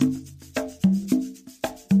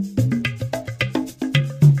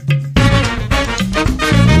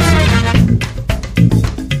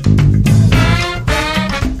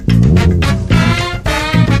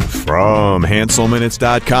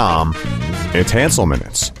HanselMinutes.com. It's Hansel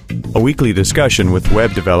Minutes, a weekly discussion with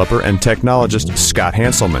web developer and technologist Scott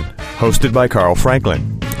Hanselman, hosted by Carl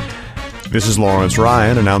Franklin. This is Lawrence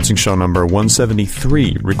Ryan announcing show number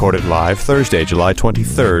 173, recorded live Thursday, July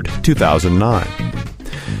 23rd,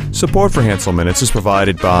 2009. Support for Hansel Minutes is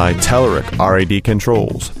provided by Telerik RAD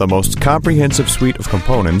Controls, the most comprehensive suite of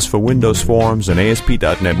components for Windows Forms and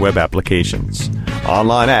ASP.NET web applications.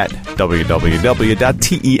 Online at www.telerik.com.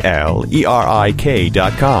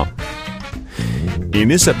 In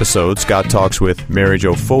this episode, Scott talks with Mary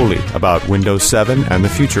Jo Foley about Windows 7 and the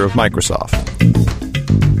future of Microsoft.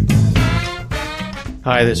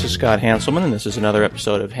 Hi, this is Scott Hanselman, and this is another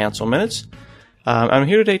episode of Hansel Minutes. I'm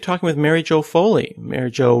here today talking with Mary Jo Foley. Mary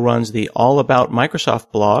Jo runs the All About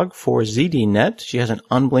Microsoft blog for ZDNet. She has an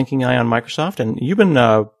unblinking eye on Microsoft, and you've been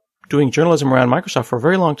doing journalism around Microsoft for a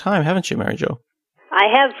very long time, haven't you, Mary Jo? I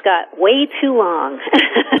have, Scott. Way too long.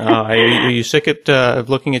 Are you sick of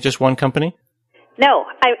looking at just one company? No.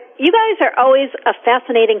 You guys are always a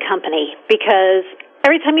fascinating company because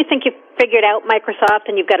every time you think you've figured out Microsoft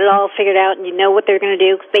and you've got it all figured out and you know what they're going to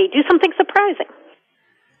do, they do something surprising.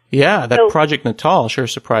 Yeah, that Project Natal sure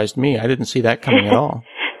surprised me. I didn't see that coming at all.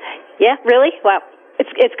 Yeah, really? Well,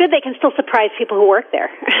 it's good they can still surprise people who work there.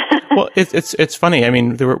 Well, it's funny. I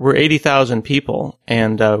mean, we're 80,000 people,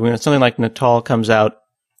 and when something like Natal comes out,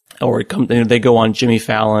 or they go on Jimmy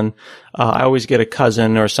Fallon, I always get a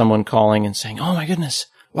cousin or someone calling and saying, "Oh my goodness,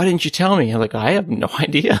 why didn't you tell me?" I'm like, I have no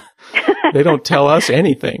idea. They don't tell us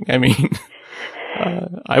anything. I mean,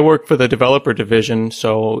 I work for the developer division,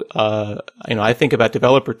 so I think about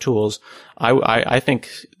developer tools. I think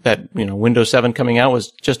that Windows 7 coming out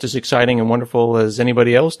was just as exciting and wonderful as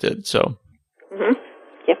anybody else did. So,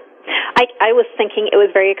 yeah, I was thinking it was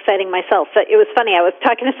very exciting myself. But it was funny. I was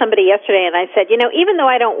talking to somebody yesterday, and I said, even though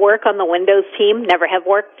I don't work on the Windows team, never have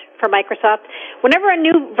worked for Microsoft, whenever a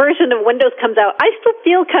new version of Windows comes out, I still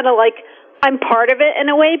feel kind of like I'm part of it in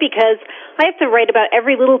a way because I have to write about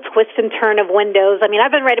every little twist and turn of Windows. I mean, I've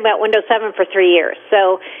been writing about Windows 7 for 3 years,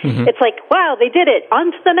 so It's like, wow, they did it.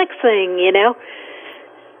 On to the next thing,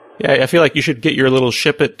 Yeah, I feel like you should get your little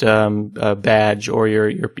ship it badge or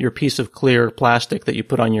your piece of clear plastic that you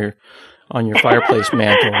put on your fireplace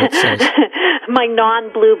mantle that says my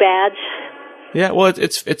non-blue badge. Yeah, well,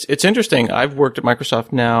 it's interesting. I've worked at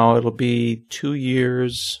Microsoft now. It'll be 2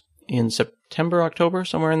 years in September, October,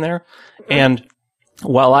 somewhere in there. And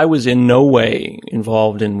while I was in no way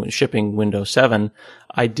involved in shipping Windows 7,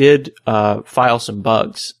 I did file some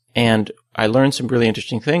bugs. And I learned some really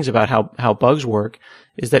interesting things about how bugs work,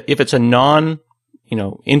 is that if it's a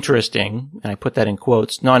interesting, and I put that in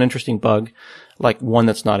quotes, non-interesting bug, like one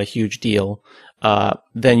that's not a huge deal,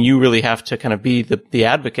 then you really have to kind of be the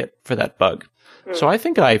advocate for that bug. So I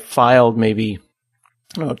think I filed maybe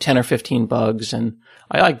 10 or 15 bugs, and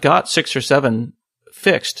I got 6 or 7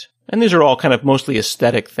 fixed. And these are all kind of mostly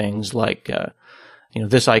aesthetic things like,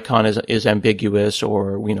 this icon is ambiguous,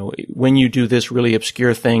 or, when you do this really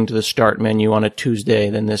obscure thing to the start menu on a Tuesday,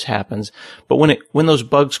 then this happens. But when those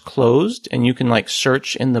bugs closed and you can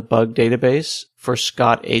search in the bug database for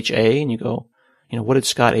Scott H.A. and you go, what did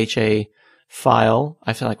Scott H.A. file?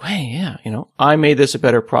 I feel like, hey, yeah, I made this a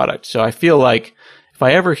better product. So I feel like if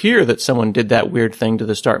I ever hear that someone did that weird thing to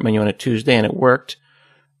the start menu on a Tuesday and it worked,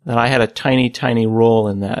 then I had a tiny, tiny role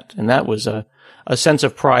in that. And that was a sense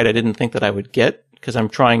of pride I didn't think that I would get, because I'm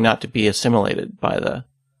trying not to be assimilated by the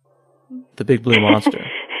big blue monster.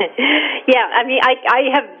 Yeah, I mean, I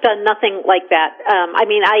have done nothing like that.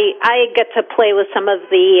 I get to play with some of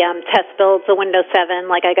the test builds of Windows 7,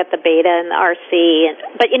 like I got the beta and the RC.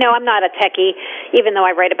 But, I'm not a techie. Even though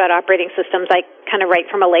I write about operating systems, I kind of write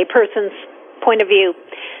from a layperson's point of view.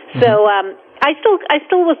 So I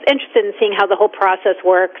still was interested in seeing how the whole process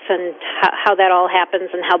works and how that all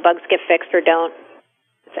happens and how bugs get fixed or don't.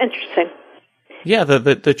 It's interesting. Yeah,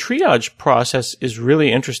 the triage process is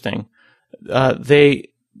really interesting. They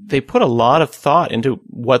put a lot of thought into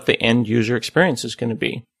what the end user experience is going to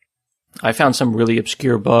be. I found some really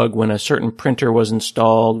obscure bug when a certain printer was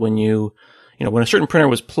installed, when when a certain printer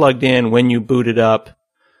was plugged in, when you booted up,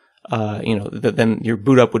 then your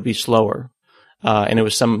boot up would be slower. And it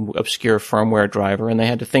was some obscure firmware driver, and they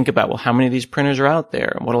had to think about, well, how many of these printers are out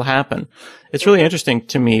there and what'll happen? It's really interesting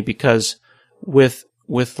to me because with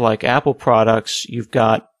like Apple products, you've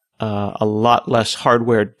got a lot less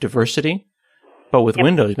hardware diversity. But with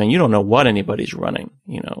Windows, man, you don't know what anybody's running.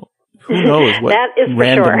 Who knows what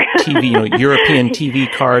random TV, European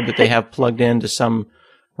TV card that they have plugged into some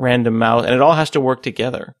random mouse, and it all has to work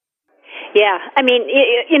together. Yeah, I mean,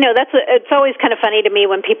 it's always kind of funny to me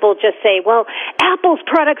when people just say, well, Apple's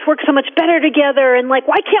products work so much better together, and like,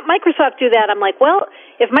 why can't Microsoft do that? I'm like, well,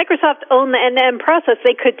 if Microsoft owned the end-to-end process,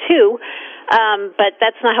 they could too, but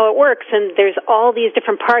that's not how it works, and there's all these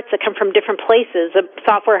different parts that come from different places,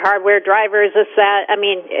 software, hardware, drivers, this, that. I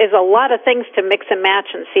mean, there's a lot of things to mix and match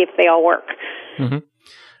and see if they all work. Mm-hmm.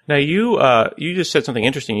 Now, you just said something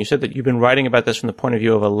interesting. You said that you've been writing about this from the point of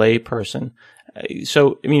view of a lay person.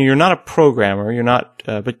 So, I mean, you're not a programmer. You're not,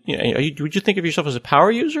 but would you think of yourself as a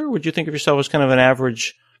power user? Or would you think of yourself as kind of an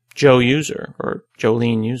average Joe user or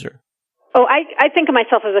Jolene user? Oh, I think of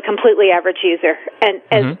myself as a completely average user, and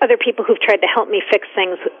as other people who've tried to help me fix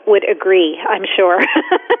things would agree, I'm sure.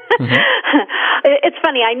 It's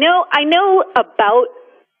funny. I know about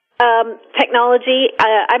technology.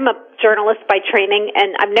 I'm a journalist by training,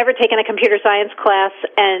 and I've never taken a computer science class,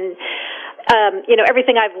 and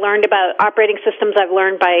everything I've learned about operating systems I've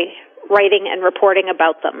learned by writing and reporting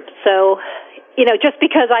about them. So, just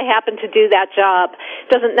because I happen to do that job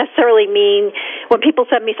doesn't necessarily mean when people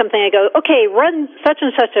send me something, I go, okay, run such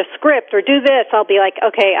and such a script or do this. I'll be like,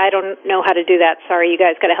 okay, I don't know how to do that. Sorry, you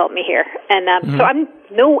guys got to help me here. And so I'm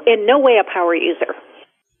in no way a power user.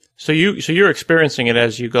 So you're experiencing it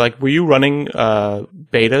as you go. Like, were you running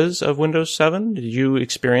betas of Windows 7? Did you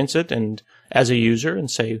experience it and as a user and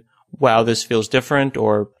say, wow, this feels different,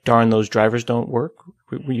 or darn, those drivers don't work?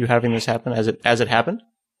 Were you having this happen as it happened?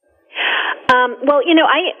 Well,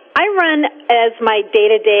 I run as my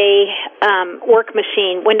day-to-day work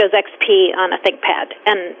machine Windows XP on a ThinkPad,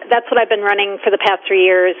 and that's what I've been running for the past 3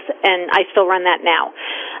 years, and I still run that now.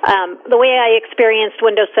 The way I experienced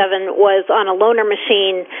Windows 7 was on a loaner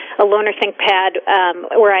machine, a loaner ThinkPad,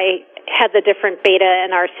 where I had the different beta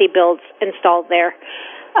and RC builds installed there.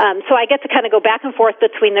 So I get to kind of go back and forth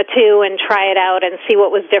between the two and try it out and see what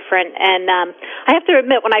was different. And I have to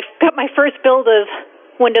admit, when I got my first build of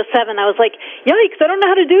Windows 7, I was like, yikes, I don't know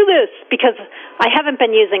how to do this, because I haven't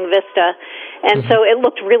been using Vista. And so it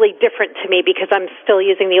looked really different to me because I'm still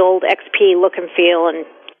using the old XP look and feel, and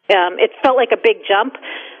it felt like a big jump.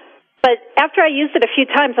 But after I used it a few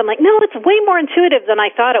times, I'm like, no, it's way more intuitive than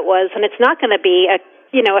I thought it was, and it's not going to be a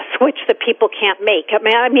switch that people can't make.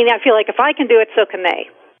 I mean, I feel like if I can do it, so can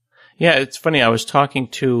they. Yeah, it's funny. I was talking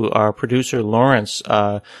to our producer, Lawrence,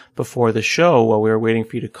 before the show while we were waiting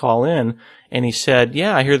for you to call in, and he said,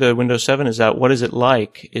 yeah, I hear the Windows 7 is out. What is it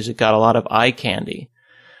like? Is it got a lot of eye candy?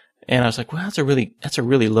 And I was like, well, that's a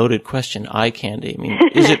really loaded question, eye candy. I mean,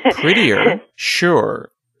 is it prettier?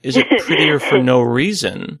 Sure. Is it prettier for no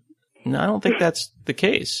reason? No, I don't think that's the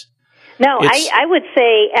case. No, I would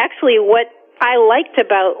say actually what I liked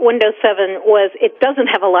about Windows 7 was it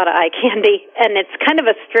doesn't have a lot of eye candy, and it's kind of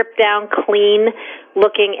a stripped-down,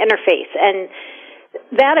 clean-looking interface. And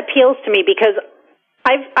that appeals to me because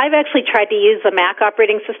I've actually tried to use the Mac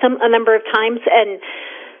operating system a number of times, and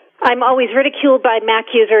I'm always ridiculed by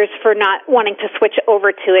Mac users for not wanting to switch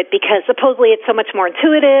over to it because supposedly it's so much more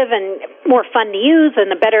intuitive and more fun to use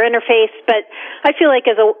and a better interface. But I feel like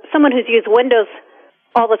as someone who's used Windows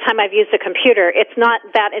all the time I've used a computer, it's not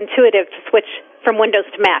that intuitive to switch from Windows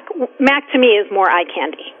to Mac. Mac to me is more eye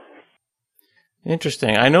candy.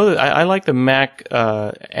 Interesting. I know that I like the Mac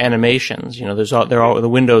animations. The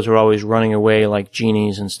windows are always running away like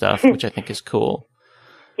genies and stuff, which I think is cool.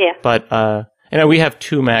 Yeah. But we have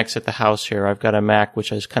two Macs at the house here. I've got a Mac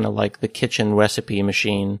which is kind of like the kitchen recipe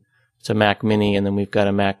machine. It's a Mac Mini, and then we've got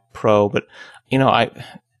a Mac Pro. But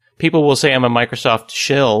people will say I'm a Microsoft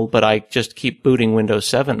shill, but I just keep booting Windows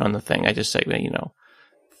 7 on the thing. I just say,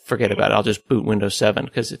 forget about it. I'll just boot Windows 7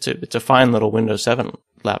 because it's a fine little Windows 7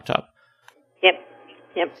 laptop.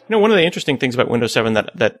 Yep. One of the interesting things about Windows 7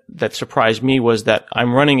 that surprised me was that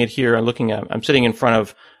I'm running it here and I'm sitting in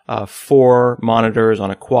front of 4 monitors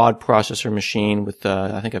on a quad processor machine with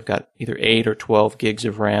I think I've got either 8 or 12 gigs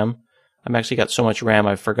of RAM. I've actually got so much RAM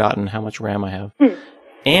I've forgotten how much RAM I have.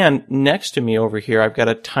 And next to me over here, I've got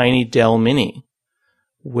a tiny Dell Mini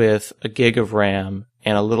with a gig of RAM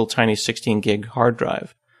and a little tiny 16 gig hard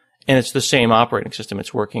drive. And it's the same operating system.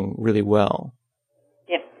 It's working really well.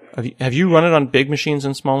 Yep. Have you run it on big machines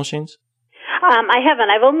and small machines? I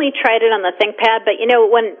haven't. I've only tried it on the ThinkPad, but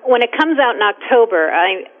when it comes out in October,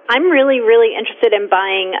 I'm really, really interested in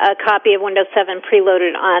buying a copy of Windows 7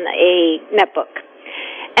 preloaded on a netbook.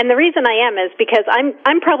 And the reason I am is because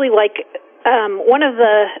I'm probably like one of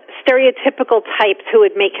the stereotypical types who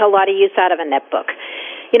would make a lot of use out of a netbook.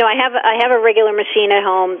 I have a regular machine at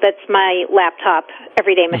home that's my laptop,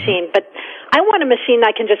 everyday machine, but I want a machine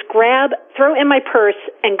I can just grab, throw in my purse,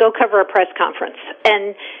 and go cover a press conference.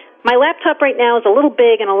 And my laptop right now is a little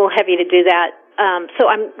big and a little heavy to do that. So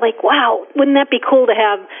I'm like, wow, wouldn't that be cool to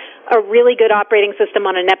have a really good operating system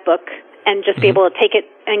on a netbook and just be able to take it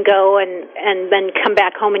and go and then come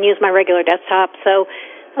back home and use my regular desktop. So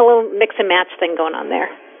a little mix and match thing going on there.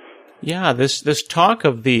 Yeah, this talk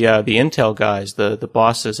of the Intel guys, the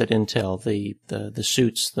bosses at Intel, the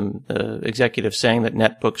suits, the executives saying that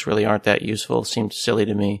netbooks really aren't that useful seemed silly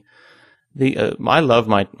to me. I love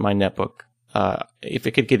my netbook. If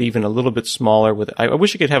it could get even a little bit smaller I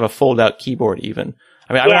wish it could have a fold-out keyboard even.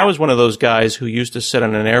 I was one of those guys who used to sit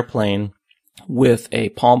on an airplane with a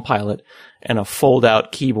Palm Pilot and a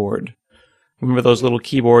fold-out keyboard. Remember those little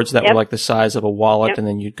keyboards that were like the size of a wallet, and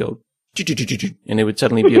then you'd go, and it would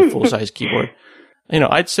suddenly be a full-size keyboard.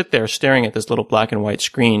 I'd sit there staring at this little black and white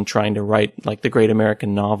screen trying to write like the great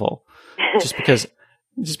American novel, just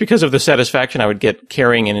because of the satisfaction I would get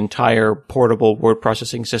carrying an entire portable word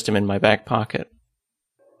processing system in my back pocket.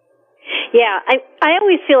 Yeah, I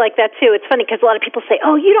always feel like that too. It's funny because a lot of people say,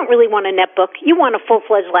 oh, you don't really want a netbook. You want a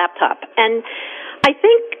full-fledged laptop. And I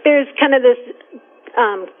think there's kind of this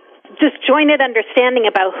disjointed understanding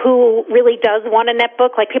about who really does want a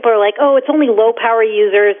netbook. Like people are like, oh, it's only low-power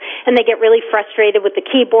users, and they get really frustrated with the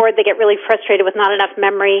keyboard. They get really frustrated with not enough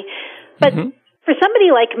memory. But for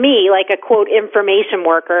somebody like me, like a, quote, information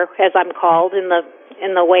worker, as I'm called in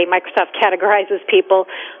the way Microsoft categorizes people,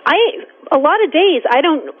 a lot of days I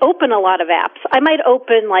don't open a lot of apps. I might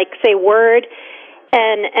open, like, say, Word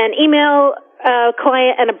and an email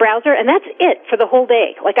client and a browser, and that's it for the whole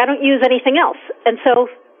day. Like, I don't use anything else. And so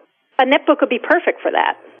a netbook would be perfect for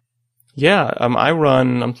that. Yeah,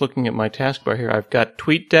 I'm looking at my taskbar here. I've got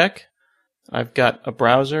TweetDeck, I've got a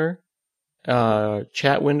browser,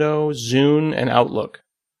 chat window, Zune, and Outlook.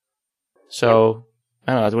 So,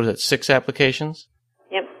 I don't know, what is it, 6 applications?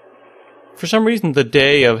 Yep. For some reason, the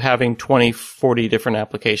day of having 20, 40 different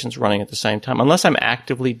applications running at the same time, unless I'm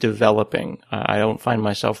actively developing, I don't find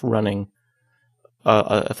myself running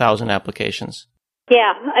 1,000 applications.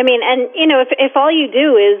 Yeah, I mean, and if all you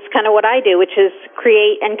do is kind of what I do, which is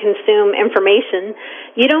create and consume information,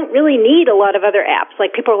 you don't really need a lot of other apps.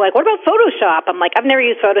 Like people are like, "What about Photoshop?" I'm like, "I've never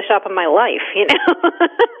used Photoshop in my life,"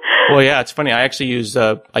 Well, yeah, it's funny. I actually use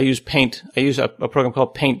Paint. I use a program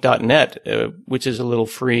called Paint.net, which is a little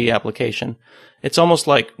free application. It's almost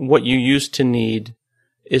like what you used to need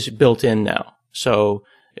is built in now. So.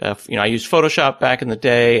 I used Photoshop back in the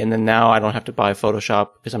day, and then now I don't have to buy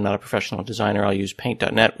Photoshop because I'm not a professional designer. I'll use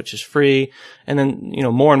Paint.net, which is free. And then,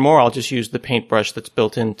 more and more I'll just use the paintbrush that's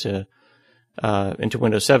built into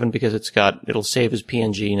Windows 7 because it'll save as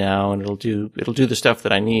PNG now, and it'll do the stuff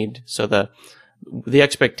that I need. So the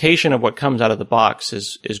expectation of what comes out of the box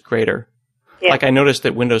is greater. Yeah. Like I noticed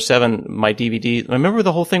that Windows 7, my DVD, remember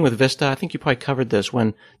the whole thing with Vista? I think you probably covered this.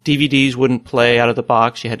 When DVDs wouldn't play out of the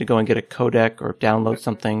box, you had to go and get a codec or download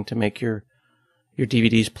something to make your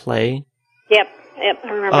DVDs play. Yep, I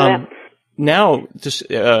remember that. Now, just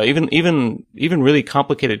even really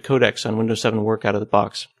complicated codecs on Windows 7 work out of the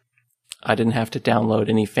box. I didn't have to download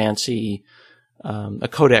any fancy a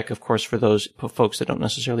codec, of course, for those folks that don't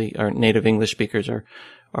necessarily are native English speakers or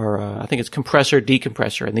I think it's compressor,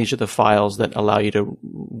 decompressor, and these are the files that allow you to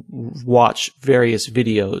watch various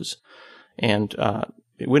videos. And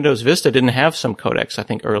Windows Vista didn't have some codecs, I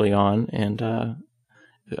think, early on, and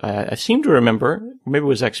I seem to remember, maybe it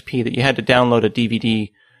was XP, that you had to download a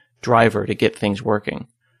DVD driver to get things working.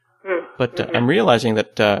 But I'm realizing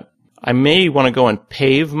that I may want to go and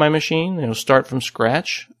pave my machine, start from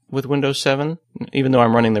scratch with Windows 7, even though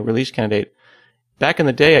I'm running the release candidate. Back in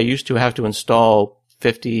the day, I used to have to install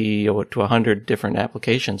 50 to 100 different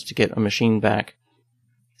applications to get a machine back.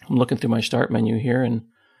 I'm looking through my start menu here, and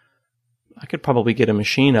I could probably get a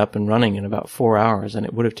machine up and running in about 4 hours, and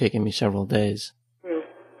it would have taken me several days.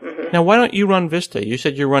 Mm-hmm. Now, why don't you run Vista? You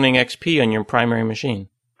said you're running XP on your primary machine.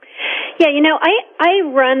 Yeah, I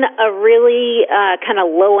run a really kind of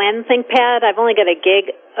low-end ThinkPad. I've only got a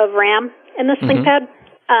gig of RAM in this ThinkPad,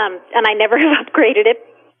 and I never have upgraded it.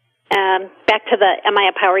 Back to the, am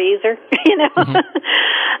I a power user?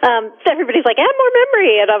 So everybody's like, add more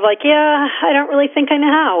memory. And I'm like, yeah, I don't really think I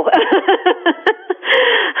know how.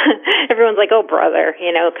 Everyone's like, oh, brother,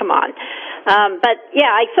 come on. But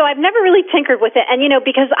yeah, so I've never really tinkered with it. And,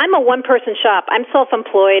 because I'm a one-person shop, I'm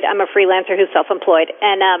self-employed. I'm a freelancer who's self-employed.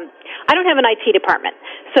 And I don't have an IT department.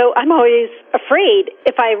 So I'm always afraid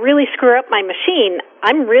if I really screw up my machine,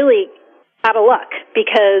 I'm really out of luck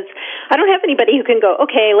because I don't have anybody who can go,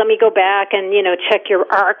 okay, let me go back and, check your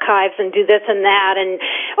archives and do this and that and,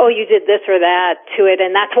 oh, you did this or that to it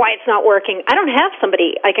and that's why it's not working. I don't have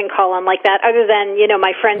somebody I can call on like that other than,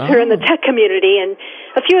 my friends who are in the tech community, and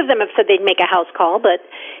a few of them have said they'd make a house call, but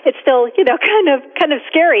it's still, kind of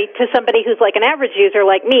scary to somebody who's like an average user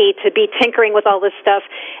like me to be tinkering with all this stuff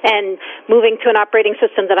and moving to an operating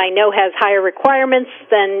system that I know has higher requirements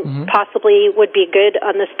than possibly would be good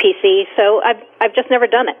on this PC. So I've just never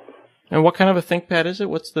done it. And what kind of a ThinkPad is it?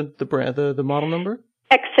 What's the brand, the model number?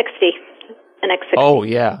 X60. An X60. Oh,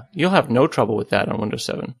 yeah. You'll have no trouble with that on Windows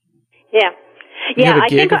 7. Yeah. You have a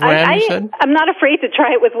gig of RAM, you said? I'm not afraid to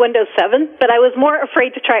try it with Windows 7, but I was more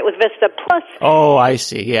afraid to try it with Vista Plus. Oh, I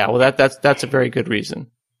see. Yeah, well, that's a very good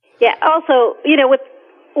reason. Yeah. Also,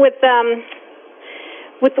 with Vista,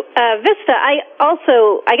 I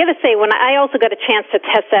got to say, when I also got a chance to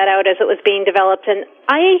test that out as it was being developed, and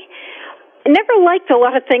I never liked a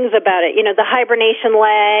lot of things about it. The hibernation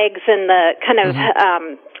lags and the kind of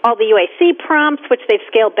all the UAC prompts, which they've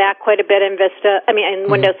scaled back quite a bit in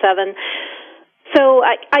Windows 7. So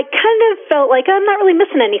I kind of felt like I'm not really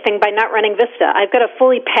missing anything by not running Vista. I've got a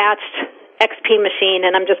fully patched XP machine,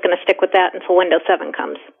 and I'm just going to stick with that until Windows 7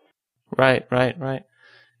 comes. Right.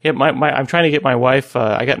 Yeah, I'm trying to get my wife.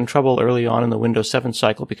 I got in trouble early on in the Windows 7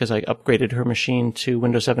 cycle because I upgraded her machine to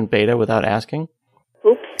Windows 7 Beta without asking.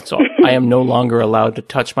 Oops. So I am no longer allowed to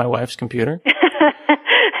touch my wife's computer.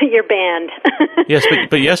 You're banned. Yes,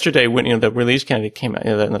 but yesterday when the release candidate came out,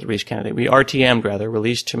 not the release candidate, we RTM'd rather,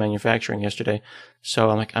 released to manufacturing yesterday. So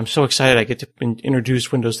I'm so excited I get to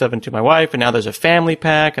introduce Windows 7 to my wife, and now there's a family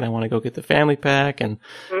pack, and I want to go get the family pack, and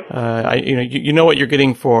you know what you're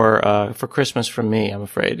getting for Christmas from me, I'm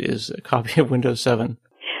afraid, is a copy of Windows 7.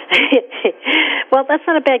 Well, that's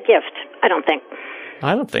not a bad gift, I don't think.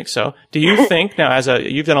 I don't think so. Do you think now,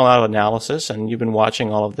 you've done a lot of analysis and you've been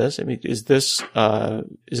watching all of this? I mean, is this a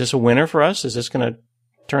winner for us? Is this going to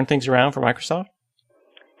turn things around for Microsoft?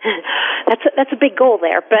 That's a big goal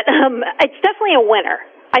there, but it's definitely a winner.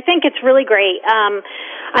 I think it's really great.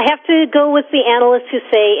 I have to go with the analysts who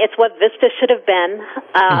say it's what Vista should have been.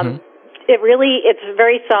 It's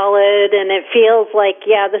very solid, and it feels like,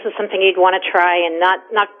 this is something you'd want to try and not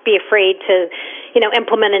be afraid to,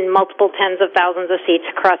 implement in multiple tens of thousands of seats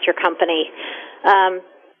across your company.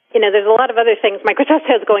 There's a lot of other things Microsoft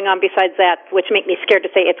has going on besides that, which make me scared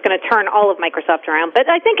to say it's going to turn all of Microsoft around. But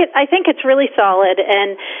I think it's really solid,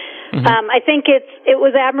 and I think it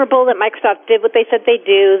was admirable that Microsoft did what they said they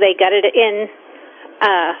do. They got it into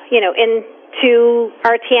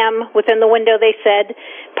RTM within the window. They said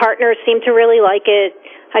partners seem to really like it.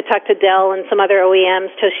 I talked to Dell and some other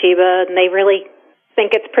OEMs, Toshiba, and they really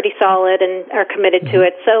think it's pretty solid and are committed to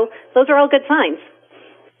it. So those are all good signs.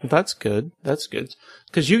 That's good.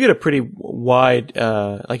 Because you get a pretty wide,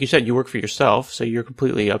 like you said, you work for yourself, so you're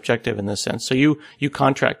completely objective in this sense. So you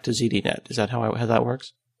contract to ZDNet. Is that how that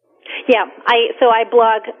works? Yeah. I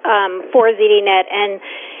blog for ZDNet, and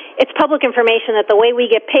it's public information that the way we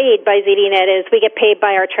get paid by ZDNet is we get paid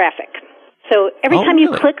by our traffic. So every time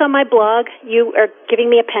you click on my blog, you are giving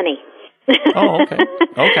me a penny. Oh, okay.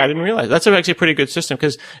 Okay, I didn't realize. That's actually a pretty good system,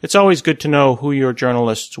 because it's always good to know who your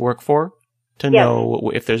journalists work for, to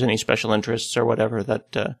know if there's any special interests or whatever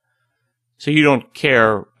that, so you don't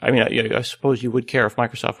care. I mean, I suppose you would care if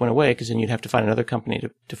Microsoft went away, because then you'd have to find another company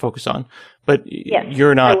to focus on. But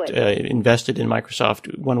you're not invested in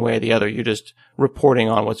Microsoft one way or the other. You're just reporting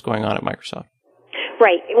on what's going on at Microsoft.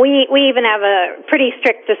 Right. We even have a pretty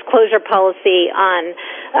strict disclosure policy on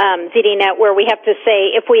ZDNet, where we have to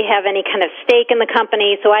say if we have any kind of stake in the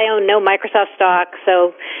company. So I own no Microsoft stock,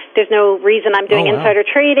 so there's no reason I'm doing insider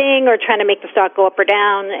trading or trying to make the stock go up or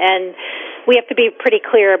down. And we have to be pretty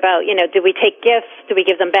clear about, do we take gifts? Do we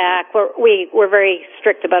give them back? We're very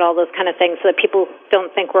strict about all those kind of things so that people don't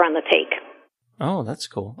think we're on the take. Oh, that's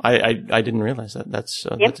cool. I didn't realize that. That's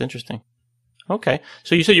interesting. Okay.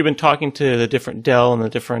 So you said you've been talking to the different Dell and the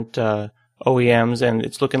different OEMs, and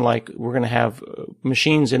it's looking like we're going to have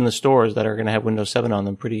machines in the stores that are going to have Windows 7 on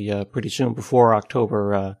them pretty soon, before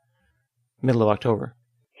October, middle of October.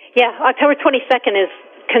 Yeah, October 22nd is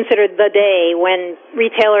considered the day when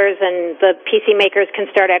retailers and the PC makers can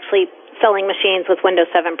start actually selling machines with Windows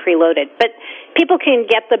 7 preloaded. But people can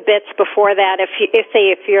get the bits before that. If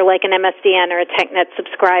you're like an MSDN or a TechNet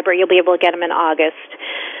subscriber, you'll be able to get them in August.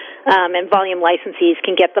 And volume licensees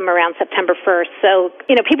can get them around September 1st. So,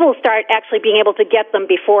 people will start actually being able to get them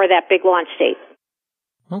before that big launch date.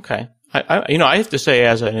 Okay. I have to say,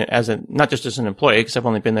 as a not just as an employee, because I've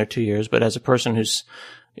only been there 2 years, but as a person who's,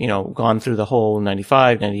 gone through the whole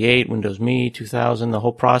 95, 98, Windows Me, 2000, the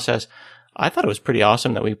whole process, I thought it was pretty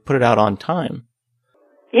awesome that we put it out on time.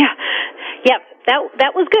 Yeah.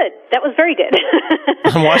 That was good. That was very good.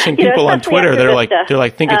 I'm watching people on Twitter. They're like,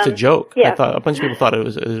 think it's a joke. Yeah. I thought a bunch of people thought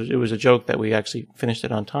it was a joke that we actually finished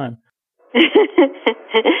it on time.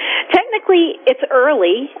 Technically, technically it's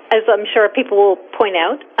early, as I'm sure people will point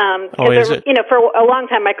out. Is it? You know, for a long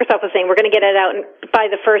time, Microsoft was saying we're going to get it out by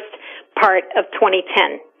the first part of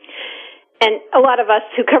 2010. And a lot of us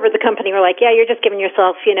who covered the company were like, yeah, you're just giving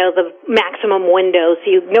yourself, you know, the maximum window, so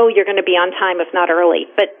you know you're going to be on time, if not early.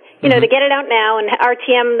 But, you know, to get it out now and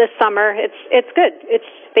RTM this summer, it's good.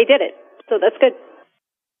 They did it. So that's good.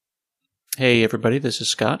 Hey, everybody, this is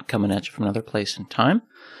Scott coming at you from another place and time.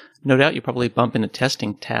 No doubt you probably bump into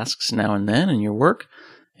testing tasks now and then in your work.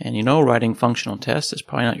 And you know, writing functional tests is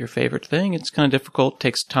probably not your favorite thing. It's kind of difficult,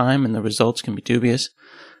 takes time, and the results can be dubious.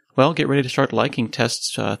 Well, get ready to start liking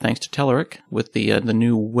tests thanks to Telerik with the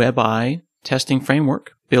new WebEye testing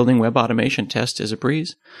framework. Building web automation tests is a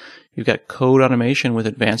breeze. You've got code automation with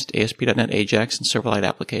advanced ASP.NET Ajax and Silverlight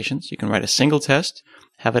applications. You can write a single test,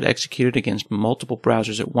 have it executed against multiple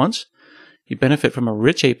browsers at once. You benefit from a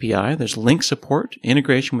rich API. There's link support,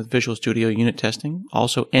 integration with Visual Studio unit testing,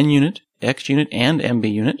 also NUnit, XUnit, and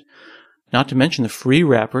MBUnit. Not to mention the free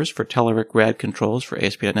wrappers for Telerik RAD controls for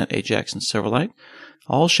ASP.NET Ajax and Silverlight,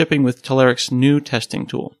 all shipping with Telerik's new testing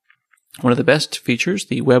tool. One of the best features,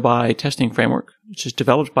 the WebEye testing framework, which is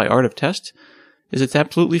developed by Art of Test, is it's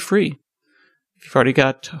absolutely free. If you've already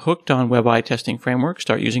got hooked on WebEye testing framework,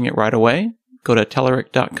 start using it right away. Go to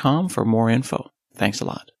Telerik.com for more info. Thanks a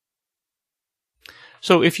lot.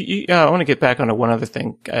 So if you, I want to get back onto one other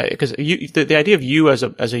thing, because the idea of you as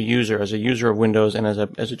a user of Windows and as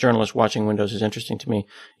a journalist watching Windows is interesting to me.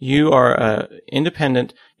 You are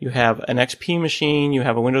independent. You have an XP machine. You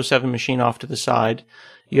have a Windows 7 machine off to the side.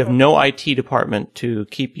 You have no IT department to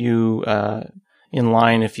keep you in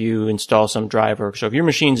line if you install some driver. So if your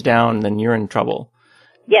machine's down, then you're in trouble.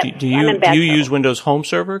 Yes, do you use Windows Home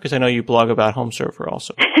Server? Because I know you blog about Home Server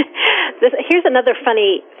also. Here's another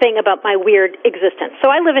funny thing about my weird existence. So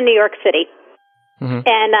I live in New York City, and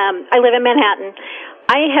I live in Manhattan.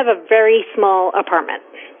 I have a very small apartment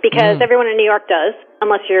because everyone in New York does,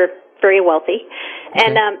 unless you're very wealthy. Okay.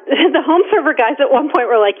 And the home server guys at one point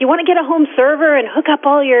were like, you want to get a home server and hook up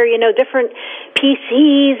all your, different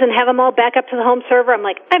PCs and have them all back up to the home server? I'm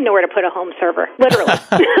like, I have nowhere to put a home server, literally.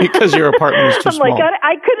 Because your apartment is too small. I'm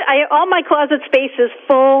like, all my closet space is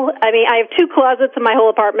full. I mean, I have 2 closets in my whole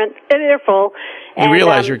apartment, and they're full. You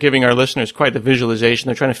realize you're giving our listeners quite the visualization.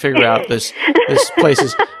 They're trying to figure out this place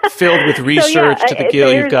is filled with research to the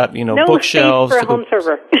gill. You've got, bookshelves. No space for a home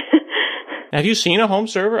server. Have you seen a home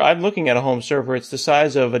server? I'm looking at a home server. It's the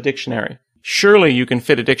size of a dictionary. Surely you can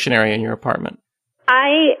fit a dictionary in your apartment.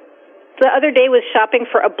 The other day was shopping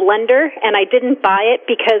for a blender, and I didn't buy it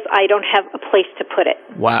because I don't have a place to put it.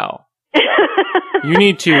 Wow. You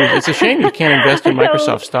need to. It's a shame you can't invest in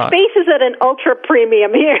Microsoft stock. Space is at an ultra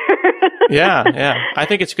premium here. Yeah. I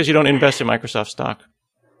think it's because you don't invest in Microsoft stock.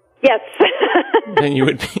 Yes. Then you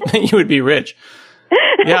would be rich.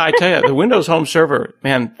 Yeah, I tell you, the Windows Home Server,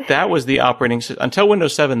 man, that was the operating system. Until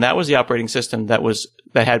Windows 7, that was the operating system that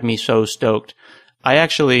had me so stoked. I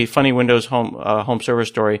actually, funny Windows Home Server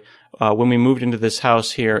story, when we moved into this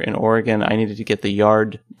house here in Oregon, I needed to get the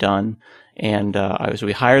yard done. And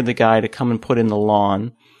we hired the guy to come and put in the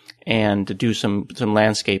lawn and to do some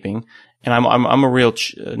landscaping. And I'm a real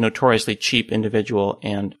notoriously cheap individual,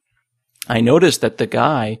 and I noticed that the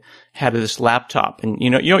guy had this laptop, and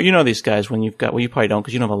you know these guys when you've got, well, you probably don't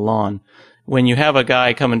because you don't have a lawn. When you have a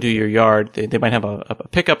guy come and do your yard, they might have a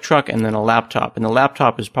pickup truck and then a laptop, and the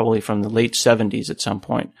laptop is probably from the late 70s at some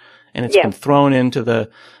point, and it's been thrown into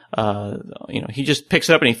the, he just picks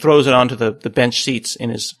it up and he throws it onto the bench seats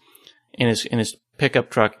in his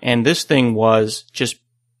pickup truck, and this thing was just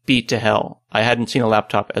beat to hell. I hadn't seen a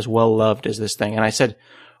laptop as well loved as this thing, and I said,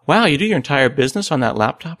 wow, you do your entire business on that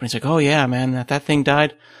laptop? And he's like, oh yeah, man, that thing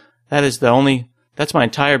died. That's my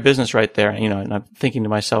entire business right there. And I'm thinking to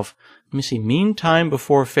myself, let me see, mean time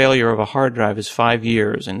before failure of a hard drive is 5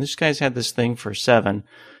 years. And this guy's had this thing for 7.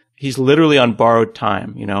 He's literally on borrowed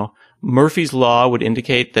time, Murphy's Law would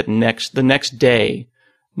indicate that the next day,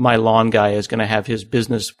 my lawn guy is going to have his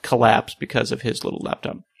business collapse because of his little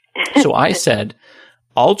laptop. So I said,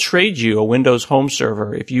 I'll trade you a Windows Home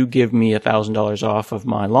Server if you give me $1,000 off of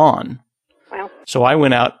my lawn. Wow. So I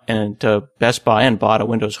went out to Best Buy and bought a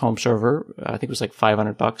Windows Home Server. I think it was like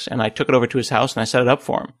 $500, and I took it over to his house and I set it up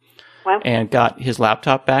for him. Wow. And got his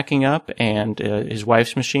laptop backing up and his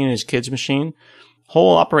wife's machine, his kid's machine.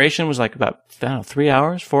 Whole operation was like about 3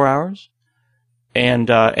 hours, 4 hours. And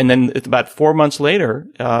then about 4 months later,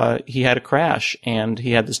 he had a crash and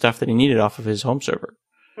he had the stuff that he needed off of his home server.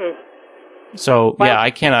 So, wow. Yeah,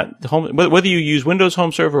 I cannot, whether you use Windows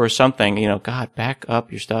Home Server or something, God, back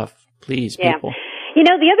up your stuff, please, people.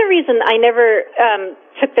 The other reason I never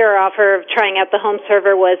took their offer of trying out the home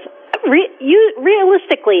server was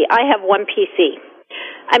realistically, I have one PC.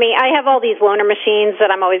 I mean, I have all these loaner machines that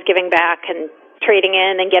I'm always giving back and trading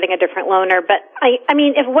in and getting a different loaner. But I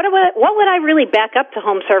mean, what would I really back up to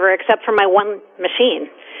home server except for my one machine?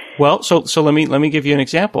 Well, so let me give you an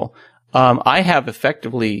example. I have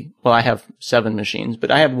effectively, well, I have 7 machines,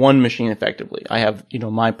 but I have one machine effectively. I have,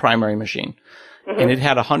 my primary machine, and it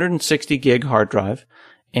had a 160 gig hard drive,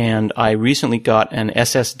 and I recently got an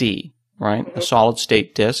SSD, right? A solid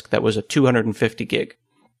state disk that was a 250 gig.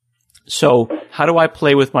 So how do I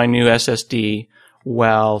play with my new SSD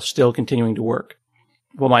while still continuing to work?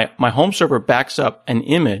 Well, my home server backs up an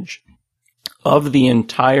image of the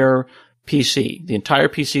entire PC, the entire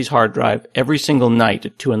PC's hard drive every single night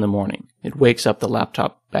at 2 a.m. It wakes up the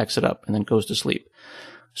laptop, backs it up, and then goes to sleep.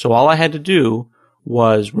 So all I had to do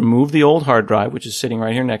was remove the old hard drive, which is sitting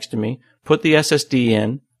right here next to me, put the SSD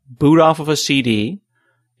in, boot off of a CD.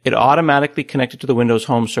 It automatically connected to the Windows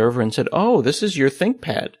home server and said, oh, this is your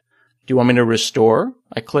ThinkPad. Do you want me to restore?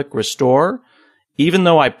 I click restore. Even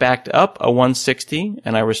though I backed up a 160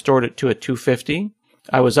 and I restored it to a 250,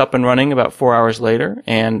 I was up and running about 4 hours later,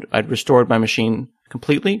 and I'd restored my machine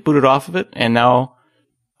completely, booted off of it, and now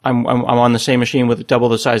I'm on the same machine with double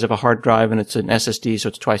the size of a hard drive, and it's an SSD, so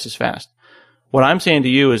it's twice as fast. What I'm saying to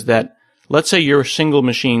you is that, let's say your single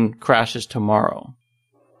machine crashes tomorrow.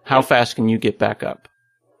 How fast can you get back up?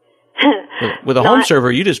 With a home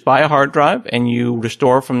server, you just buy a hard drive and you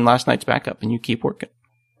restore from last night's backup, and you keep working.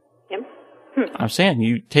 Yep. I'm saying,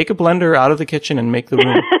 you take a blender out of the kitchen and make the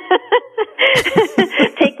room.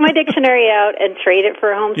 Take my dictionary out and trade it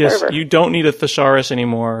for a home server. Yes, you don't need a thesaurus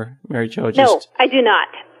anymore, Mary Jo. No, I do not.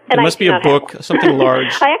 And there must be a book, something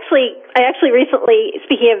large. I actually recently,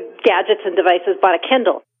 speaking of gadgets and devices, bought a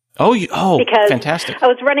Kindle. Because fantastic! I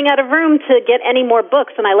was running out of room to get any more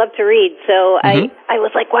books, and I love to read. So I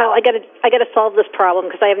was like, wow, I got to solve this problem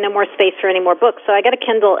because I have no more space for any more books. So I got a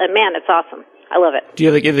Kindle, and man, it's awesome. I love it. Do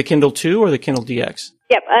you have the Kindle 2 or the Kindle DX?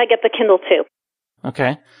 Yep, I get the Kindle 2.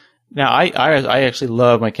 Okay. Now, I actually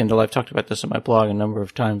love my Kindle. I've talked about this on my blog a number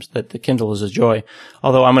of times, that the Kindle is a joy.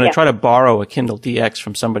 Although I'm going to try to borrow a Kindle DX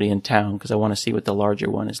from somebody in town because I want to see what the larger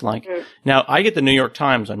one is like. Now, I get the New York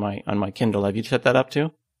Times on my Kindle. Have you set that up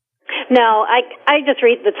too? No, I just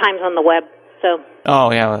read the Times on the web. So.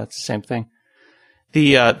 Oh yeah, well, that's the same thing.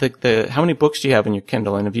 The how many books do you have in your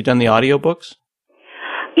Kindle, and have you done the audiobooks?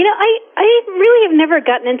 I really have never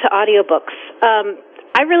gotten into audiobooks.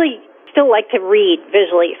 I really still like to read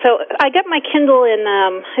visually. So I got my Kindle in,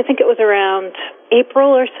 I think it was around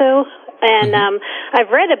April or so, and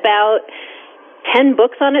I've read about 10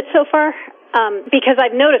 books on it so far, because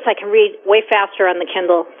I've noticed I can read way faster on the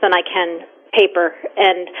Kindle than I can paper,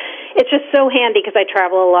 and it's just so handy because I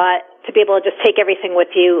travel a lot to be able to just take everything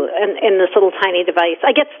with you in this little tiny device.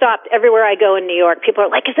 I get stopped everywhere I go in New York. People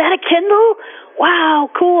are like, is that a Kindle?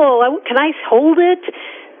 Wow, cool. Can I hold it?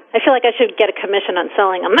 I feel like I should get a commission on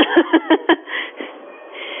selling them.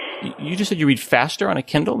 You just said you read faster on a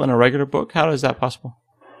Kindle than a regular book? How is that possible?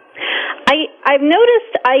 I've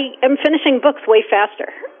noticed I am finishing books way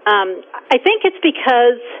faster. I think it's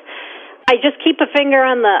because I just keep a finger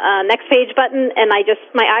on the next page button, and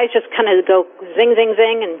my eyes just kind of go zing, zing,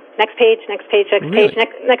 zing, and next page, next page, next page.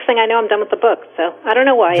 Next thing I know, I'm done with the book. So I don't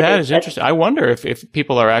know why. That is interesting. I wonder if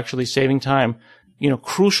people are actually saving time.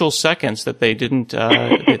 Crucial seconds that they didn't,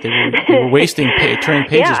 they were wasting turning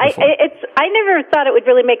pages before. I never thought it would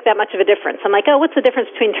really make that much of a difference. I'm like, what's the difference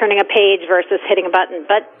between turning a page versus hitting a button?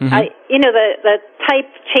 But the type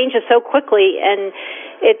changes so quickly, and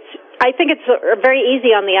I think it's very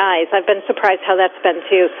easy on the eyes. I've been surprised how that's been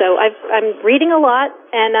too. So I'm reading a lot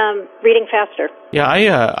and reading faster. Yeah,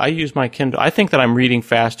 I use my Kindle. I think that I'm reading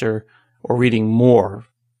faster or reading more.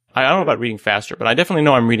 I don't know about reading faster, but I definitely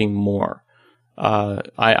know I'm reading more.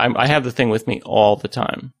 I have the thing with me all the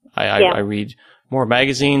time. I read more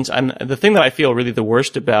magazines, and the thing that I feel really the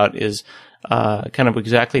worst about is kind of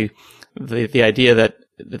exactly the idea that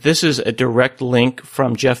this is a direct link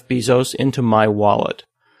from Jeff Bezos into my wallet.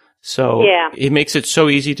 So it makes it so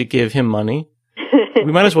easy to give him money.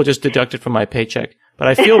 We might as well just deduct it from my paycheck. But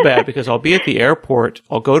I feel bad because I'll be at the airport,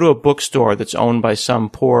 I'll go to a bookstore that's owned by some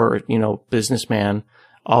poor, businessman.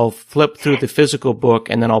 I'll flip through the physical book,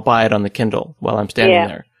 and then I'll buy it on the Kindle while I'm standing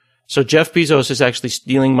there. So Jeff Bezos is actually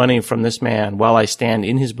stealing money from this man while I stand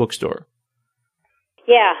in his bookstore.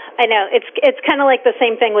 Yeah, I know. It's kind of like the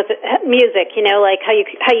same thing with music, like how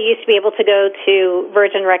you used to be able to go to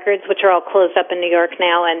Virgin Records, which are all closed up in New York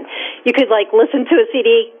now, and you could listen to a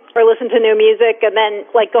CD or listen to new music and then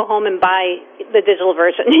go home and buy the digital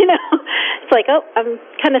version, It's like, I'm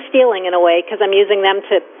kind of stealing in a way because I'm using them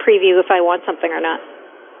to preview if I want something or not.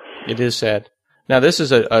 It is sad. Now, this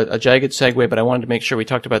is a jagged segue, but I wanted to make sure we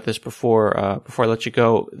talked about this before I let you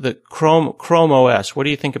go. The Chrome OS, what do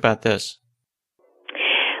you think about this?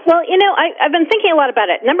 Well, I've been thinking a lot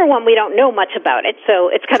about it. Number one, we don't know much about it,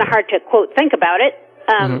 so it's kind of hard to, quote, think about it.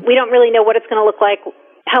 We don't really know what it's going to look like.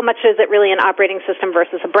 How much is it really an operating system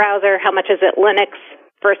versus a browser? How much is it Linux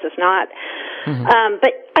versus not?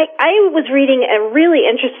 But I was reading a really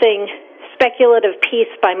interesting speculative piece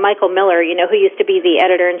by Michael Miller, who used to be the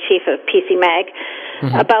editor-in-chief of PC Mag,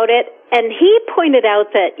 about it. And he pointed out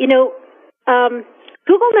that,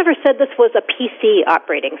 Google never said this was a PC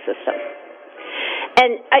operating system.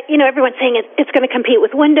 And, everyone's saying it's going to compete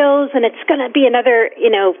with Windows and it's going to be another,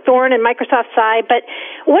 thorn in Microsoft's side. But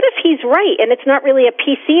what if he's right and it's not really a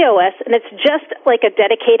PC OS and it's just like a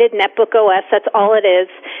dedicated netbook OS? That's all it is.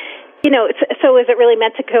 So is it really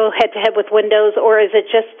meant to go head-to-head with Windows, or is it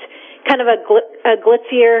just kind of a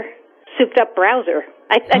glitzier, souped-up browser?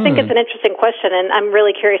 I think it's an interesting question, and I'm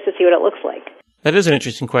really curious to see what it looks like. That is an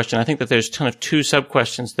interesting question. I think that there's kind of two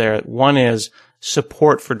sub-questions there. One is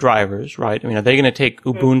support for drivers, right? I mean, are they going to take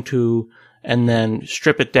Ubuntu and then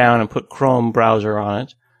strip it down and put Chrome browser on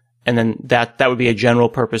it? And then that would be a general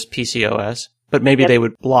purpose PC OS. But maybe they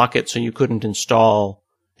would block it so you couldn't install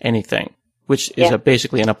anything, which is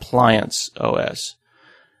basically an appliance OS.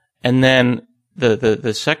 And then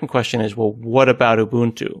the second question is, well, what about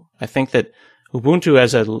Ubuntu? I think that Ubuntu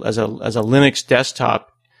as a Linux desktop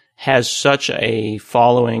has such a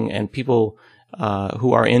following, and people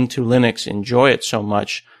who are into Linux enjoy it so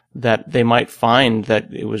much that they might find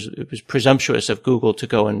that it was presumptuous of Google to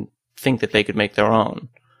go and think that they could make their own.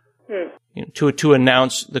 To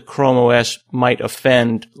announce the Chrome OS might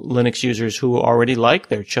offend Linux users who already like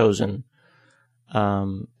their chosen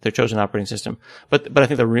operating system. But I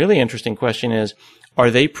think the really interesting question is,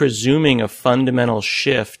 are they presuming a fundamental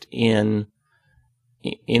shift in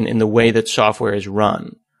the way that software is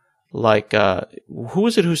run? Like, who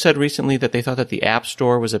was it who said recently that they thought that the App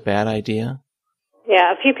Store was a bad idea?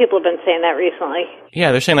 Yeah, a few people have been saying that recently.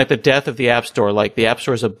 Yeah, they're saying like the death of the App Store, like the App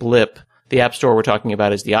Store is a blip. The App Store we're talking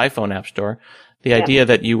about is the iPhone App Store. The idea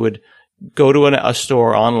that you would go to a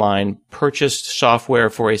store online, purchase software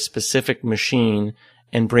for a specific machine,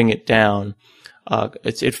 and bring it down.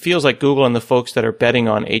 It feels like Google and the folks that are betting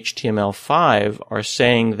on HTML5 are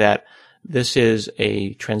saying that this is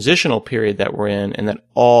a transitional period that we're in, and that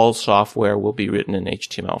all software will be written in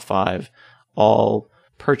HTML5. All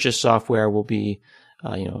purchase software will be,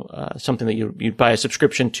 something that you'd buy a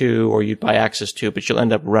subscription to or you'd buy access to, but you'll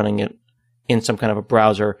end up running it in some kind of a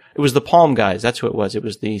browser. It was the Palm guys. That's who it was. It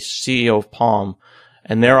was the CEO of Palm,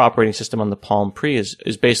 and their operating system on the Palm Pre is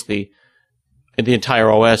basically the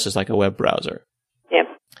entire OS is like a web browser. Yep.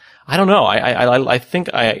 I don't know. I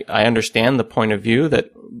think I understand the point of view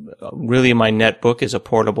that really my netbook is a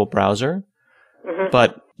portable browser,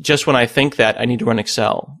 but just when I think that, I need to run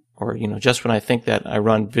Excel, or just when I think that, I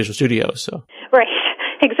run Visual Studio. So right,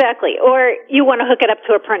 exactly. Or you want to hook it up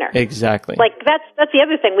to a printer. Exactly. Like that's the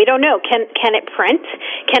other thing. We don't know. Can it print?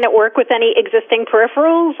 Can it work with any existing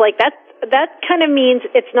peripherals? Like that kind of means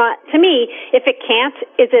it's not, to me, if it can't,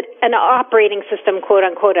 is it an operating system, quote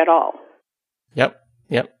unquote, at all? Yep.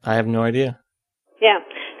 I have no idea. Yeah.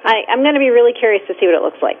 I'm going to be really curious to see what it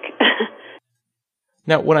looks like.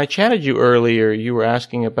 Now, when I chatted you earlier, you were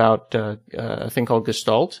asking about a thing called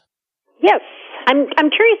Gestalt. Yes. I'm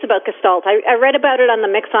curious about Gestalt. I read about it on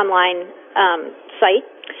the Mix Online site,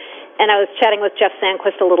 and I was chatting with Jeff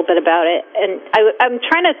Sandquist a little bit about it. And I'm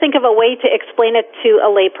trying to think of a way to explain it to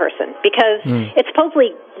a layperson, because it's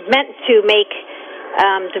supposedly meant to make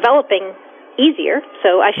developing easier,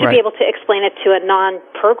 so I should be able to explain it to a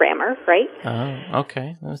non-programmer, right? Oh,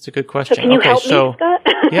 okay. That's a good question. So can you help me, Scott?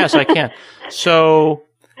 Yes, I can. So,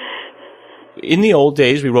 in the old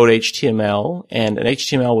days, we wrote HTML, and an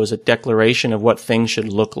HTML was a declaration of what things should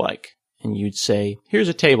look like. And you'd say, here's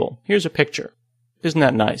a table, here's a picture. Isn't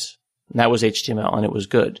that nice? And that was HTML, and it was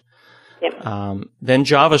good. Yep. Then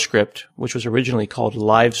JavaScript, which was originally called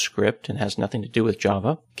LiveScript and has nothing to do with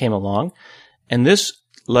Java, came along. And this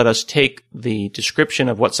let us take the description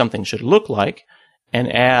of what something should look like and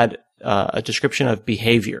add a description of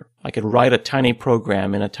behavior. I could write a tiny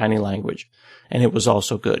program in a tiny language, and it was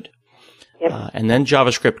also good. Yep. And then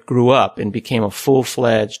JavaScript grew up and became a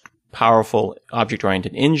full-fledged, powerful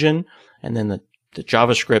object-oriented engine, and then the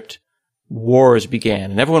JavaScript wars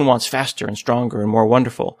began, and everyone wants faster and stronger and more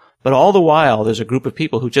wonderful. But all the while, there's a group of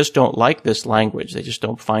people who just don't like this language. They just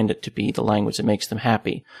don't find it to be the language that makes them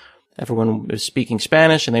happy. Everyone is speaking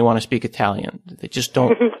Spanish and they want to speak Italian. They just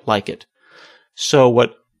don't like it. So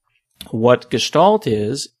what Gestalt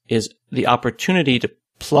is the opportunity to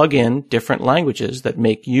plug in different languages that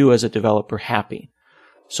make you as a developer happy.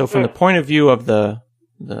 So from the point of view of the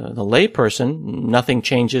layperson, nothing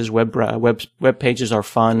changes. Web pages are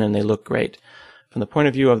fun and they look great. From the point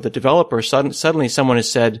of view of the developer, suddenly someone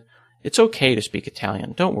has said, it's okay to speak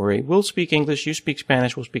Italian. Don't worry. We'll speak English. You speak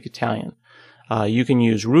Spanish. We'll speak Italian. You can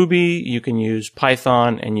use Ruby. You can use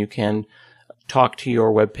Python, and you can talk to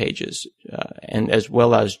your web pages, and as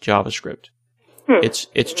well as JavaScript.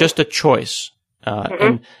 It's just a choice.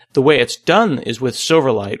 And the way it's done is with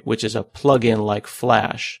Silverlight, which is a plugin like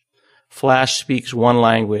Flash. Flash speaks one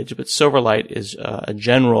language, but Silverlight is a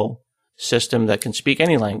general system that can speak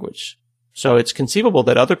any language. So it's conceivable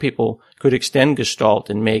that other people could extend Gestalt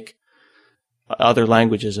and make other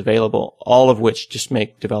languages available, all of which just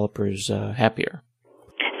make developers happier.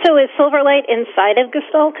 So is Silverlight inside of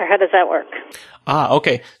Gestalt, or how does that work?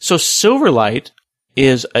 Okay. So Silverlight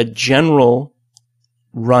is a general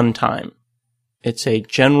runtime. It's a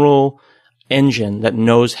general engine that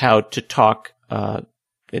knows how to talk,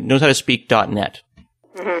 it knows how to speak .NET.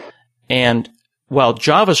 And while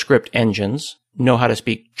JavaScript engines know how to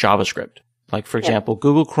speak JavaScript, like, for example,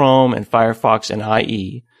 Google Chrome and Firefox and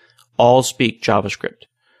IE all speak JavaScript.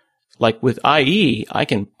 Like with IE, I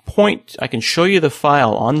can show you the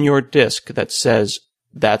file on your disk that says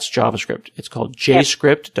that's JavaScript. It's called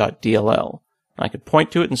jscript.dll. I could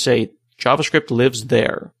point to it and say, JavaScript lives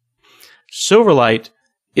there. Silverlight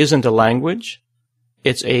isn't a language.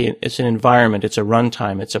 It's an environment. It's a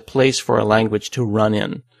runtime. It's a place for a language to run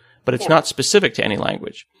in, but it's not specific to any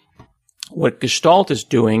language. What Gestalt is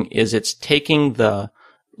doing is it's taking the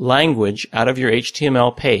language out of your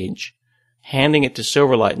HTML page, handing it to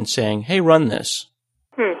Silverlight and saying, hey, run this.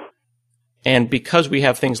 And because we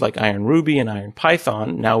have things like Iron Ruby and Iron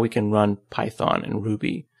Python, now we can run Python and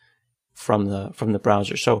Ruby from the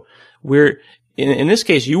browser. So in this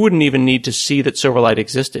case, you wouldn't even need to see that Silverlight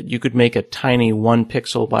existed. You could make a tiny 1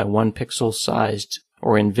 pixel by 1 pixel sized,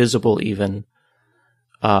 or invisible even,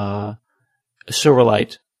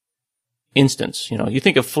 Silverlight instance. You know, you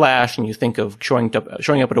think of Flash and you think of showing up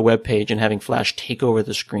at a web page and having Flash take over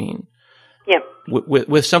the screen. Yep.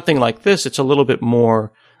 With something like this, it's a little bit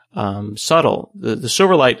more subtle. The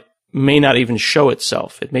Silverlight may not even show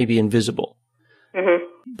itself. It may be invisible.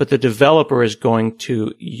 But the developer is going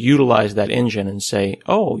to utilize that engine and say,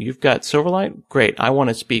 oh, you've got Silverlight? Great. I want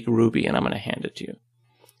to speak Ruby, and I'm going to hand it to you.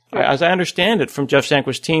 As I understand it from Jeff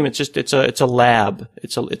Sanquist's team, it's a lab.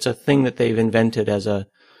 It's a thing that they've invented as an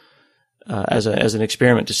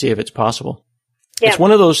experiment to see if it's possible. Yeah. It's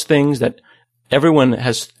one of those things that everyone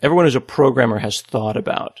who's a programmer has thought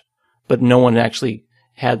about, but no one actually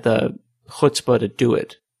had the chutzpah to do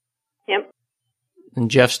it. Yep. And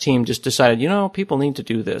Jeff's team just decided, people need to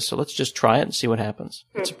do this, so let's just try it and see what happens.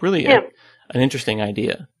 It's really an interesting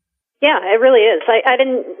idea. Yeah, it really is. I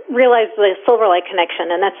didn't realize the Silverlight connection,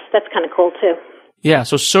 and that's kind of cool too. Yeah,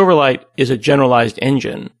 so Silverlight is a generalized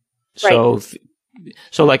engine. Right.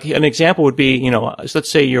 So like an example would be, let's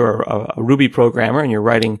say you're a Ruby programmer and you're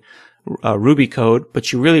writing Ruby code,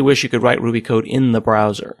 but you really wish you could write Ruby code in the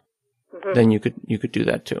browser. Then you could do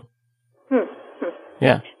that too.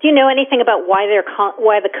 Yeah. Do you know anything about why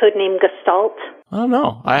the code name Gestalt? I don't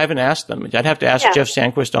know. I haven't asked them. I'd have to ask Jeff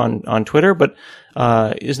Sanquist on Twitter, but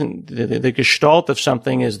isn't the Gestalt of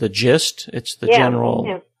something is the gist? It's the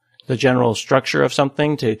general structure of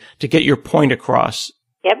something to get your point across.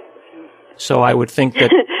 Yep. So I would think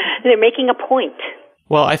that they're making a point.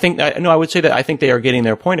 Well, I would say that I think they are getting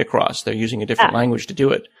their point across. They're using a different language to do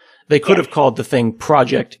it. They could have called the thing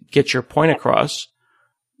Project Get Your Point Across,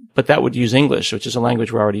 but that would use English, which is a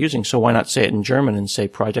language we're already using. So why not say it in German and say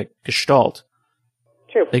Project Gestalt?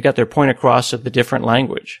 True. They got their point across of the different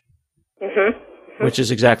language, which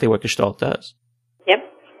is exactly what Gestalt does. Yep.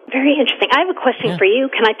 Very interesting. I have a question for you.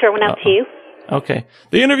 Can I throw one out to you? Okay.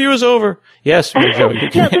 The interview is over. Yes, Joe. No,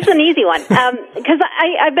 this is an easy one. Because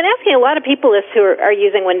I've been asking a lot of people this who are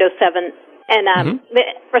using Windows 7, and the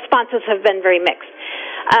responses have been very mixed.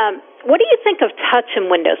 What do you think of touch in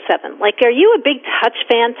Windows 7? Like, are you a big touch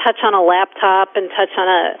fan, touch on a laptop and touch on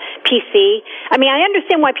a PC? I mean, I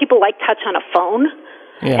understand why people like touch on a phone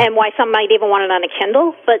and why some might even want it on a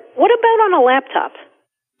Kindle, but what about on a laptop?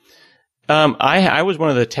 I was one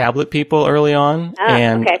of the tablet people early on,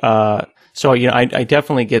 so I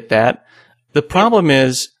definitely get that. The problem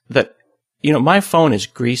is that my phone is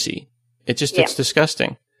greasy. It's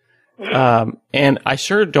disgusting. And I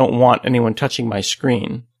sure don't want anyone touching my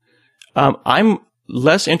screen. I'm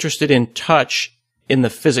less interested in touch in the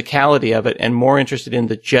physicality of it and more interested in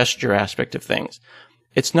the gesture aspect of things.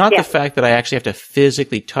 It's not the fact that I actually have to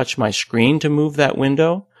physically touch my screen to move that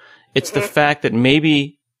window. It's the fact that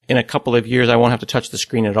maybe in a couple of years I won't have to touch the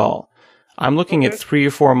screen at all. I'm looking at 3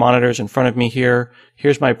 or 4 monitors in front of me here.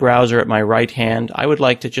 Here's my browser at my right hand. I would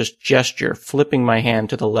like to just gesture, flipping my hand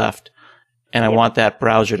to the left, and I want that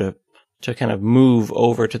browser to kind of move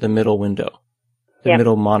over to the middle window, the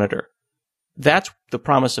middle monitor. That's the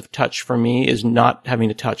promise of touch for me, is not having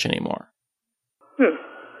to touch anymore.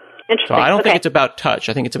 Interesting. So I don't think it's about touch.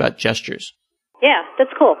 I think it's about gestures. Yeah, that's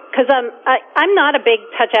cool. Because I'm not a big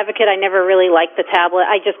touch advocate. I never really liked the tablet.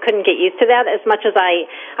 I just couldn't get used to that as much as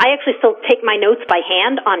I actually still take my notes by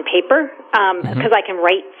hand on paper because I can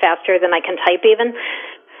write faster than I can type even.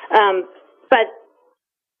 But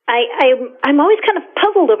I'm always kind of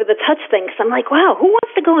puzzled over the touch thing because I'm like, wow, who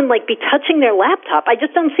wants to go and like be touching their laptop? I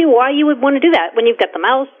just don't see why you would want to do that when you've got the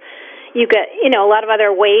mouse. You get, a lot of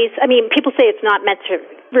other ways. I mean, people say it's not meant to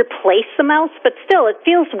replace the mouse, but still, it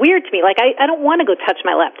feels weird to me. Like, I don't want to go touch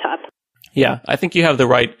my laptop. Yeah, I think you have the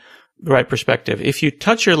right perspective. If you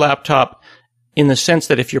touch your laptop in the sense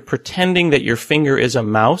that if you're pretending that your finger is a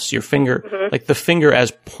mouse, your finger, like the finger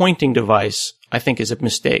as pointing device, I think is a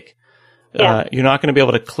mistake. Yeah. You're not going to be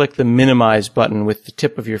able to click the minimize button with the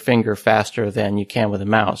tip of your finger faster than you can with a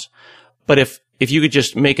mouse. But if you could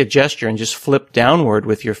just make a gesture and just flip downward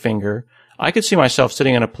with your finger, I could see myself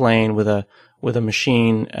sitting on a plane with a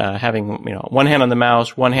machine, having, one hand on the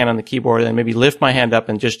mouse, one hand on the keyboard, and maybe lift my hand up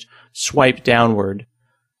and just swipe downward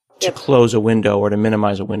to close a window or to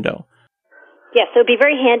minimize a window. Yes, it would be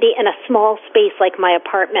very handy in a small space like my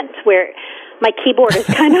apartment where my keyboard is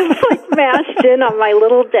kind of like mashed in on my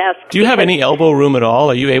little desk. Do you have any elbow room at all?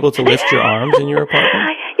 Are you able to lift your arms in your apartment?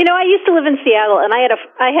 I used to live in Seattle, and I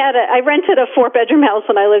rented a 4-bedroom house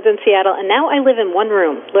when I lived in Seattle, and now I live in one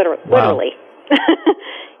room, literally. Wow.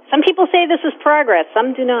 Some people say this is progress.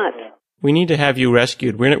 Some do not. We need to have you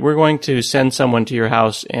rescued. We're going to send someone to your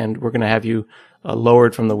house, and we're going to have you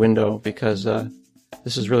lowered from the window because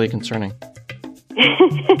this is really concerning.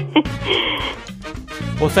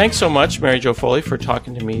 Well, thanks so much, Mary Jo Foley, for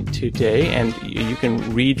talking to me today. And you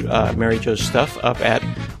can read Mary Jo's stuff up at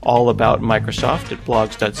All About Microsoft at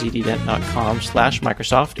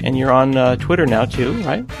blogs.zdnet.com/Microsoft. And you're on Twitter now, too,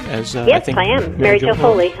 right? Yes, I am. Mary Jo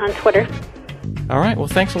Foley on Twitter. All right. Well,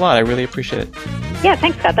 thanks a lot. I really appreciate it. Yeah,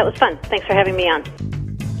 thanks, Scott. That was fun. Thanks for having me on.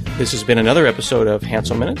 This has been another episode of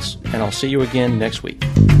Hansel Minutes, and I'll see you again next week.